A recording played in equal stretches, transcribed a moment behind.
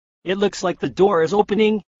It looks like the door is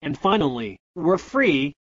opening, and finally, we're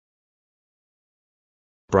free.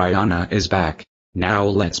 Brianna is back. Now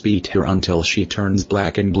let's beat her until she turns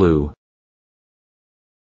black and blue.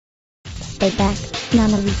 Stay back,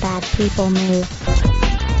 none of you bad people move.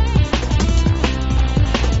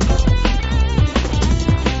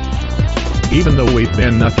 Even though we've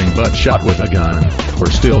been nothing but shot with a gun,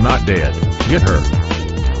 we're still not dead. Get her.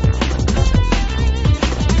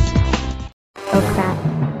 Oh crap.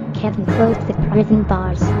 Kevin closed the prison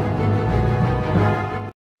bars.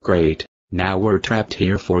 Great, now we're trapped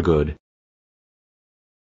here for good.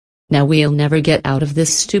 Now we'll never get out of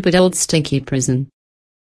this stupid old stinky prison.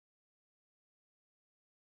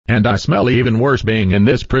 And I smell even worse being in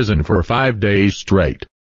this prison for 5 days straight.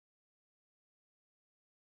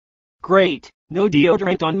 Great, no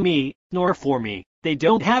deodorant on me, nor for me. They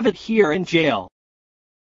don't have it here in jail.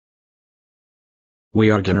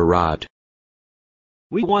 We are gonna rot.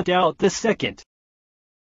 We want out the second.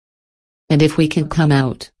 And if we can come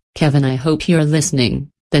out, Kevin, I hope you're listening,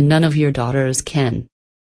 then none of your daughters can.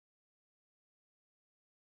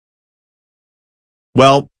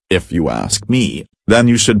 Well, if you ask me, then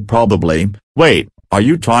you should probably. Wait, are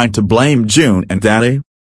you trying to blame June and Daddy?